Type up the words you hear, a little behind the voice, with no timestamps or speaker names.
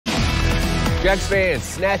Jags fans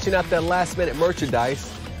snatching up that last-minute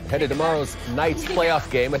merchandise ahead of tomorrow's night's playoff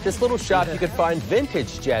game. At this little shop, you can find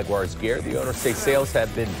vintage Jaguars gear. The owners say sales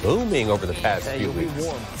have been booming over the past few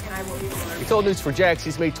weeks. He told News for Jax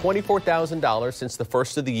he's made $24,000 since the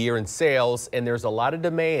first of the year in sales, and there's a lot of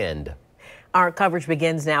demand. Our coverage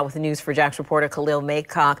begins now with the News for Jax reporter Khalil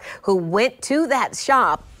Maycock, who went to that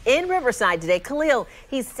shop in Riverside today. Khalil,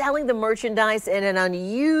 he's selling the merchandise in an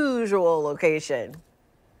unusual location.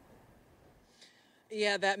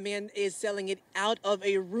 Yeah, that man is selling it out of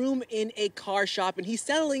a room in a car shop, and he's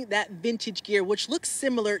selling that vintage gear, which looks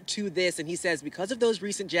similar to this. And he says because of those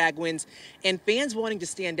recent Jag wins and fans wanting to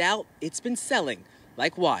stand out, it's been selling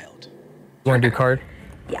like wild. You want to do card?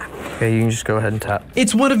 Yeah. Okay, you can just go ahead and tap.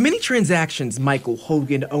 It's one of many transactions Michael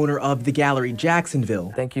Hogan, owner of the Gallery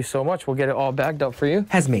Jacksonville, Thank you so much. We'll get it all bagged up for you.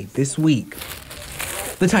 has made this week.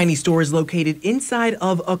 The tiny store is located inside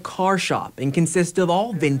of a car shop and consists of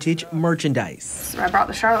all vintage merchandise, I brought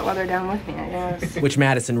the Charlotte leather down with me, I guess. which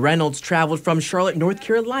Madison Reynolds traveled from Charlotte, North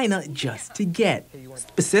Carolina just to get,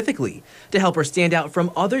 specifically to help her stand out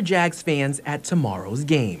from other Jags fans at tomorrow's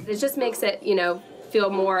game. It just makes it,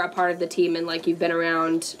 feel more a part of the team and like you've been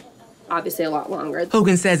around obviously a lot longer.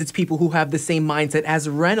 Hogan says it's people who have the same mindset as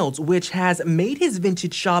Reynolds, which has made his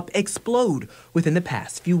vintage shop explode within the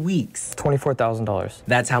past few weeks. $24,000.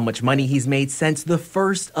 That's how much money he's made since the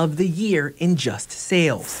first of the year in just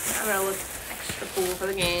sales. I'm gonna look extra cool for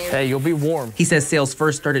the game. Hey, you'll be warm. He says sales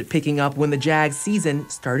first started picking up when the Jags season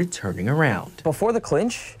started turning around. Before the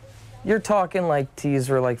clinch, you're talking like tees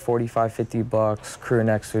were like 45, 50 bucks. Crew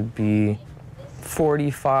necks would be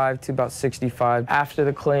 45 to about 65. After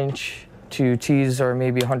the clinch, to tees are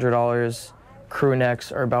maybe $100. Crew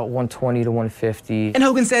necks are about 120 to 150. And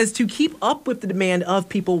Hogan says to keep up with the demand of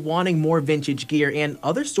people wanting more vintage gear and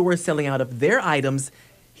other stores selling out of their items,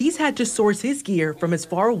 he's had to source his gear from as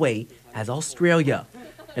far away as Australia.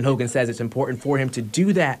 And Hogan says it's important for him to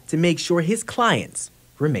do that to make sure his clients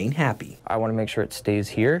remain happy. I want to make sure it stays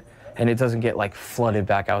here and it doesn't get like flooded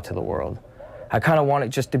back out to the world. I kind of want it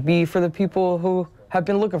just to be for the people who have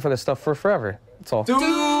been looking for this stuff for forever. That's all.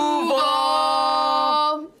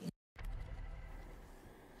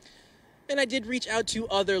 And I did reach out to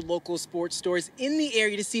other local sports stores in the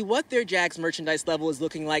area to see what their Jags merchandise level is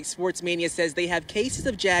looking like. Sportsmania says they have cases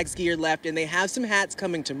of Jags gear left and they have some hats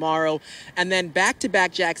coming tomorrow. And then Back to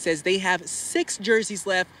Back Jags says they have 6 jerseys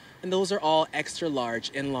left, and those are all extra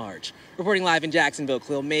large and large. Reporting live in Jacksonville,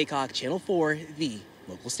 Khalil Maycock, Channel 4, the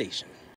local station.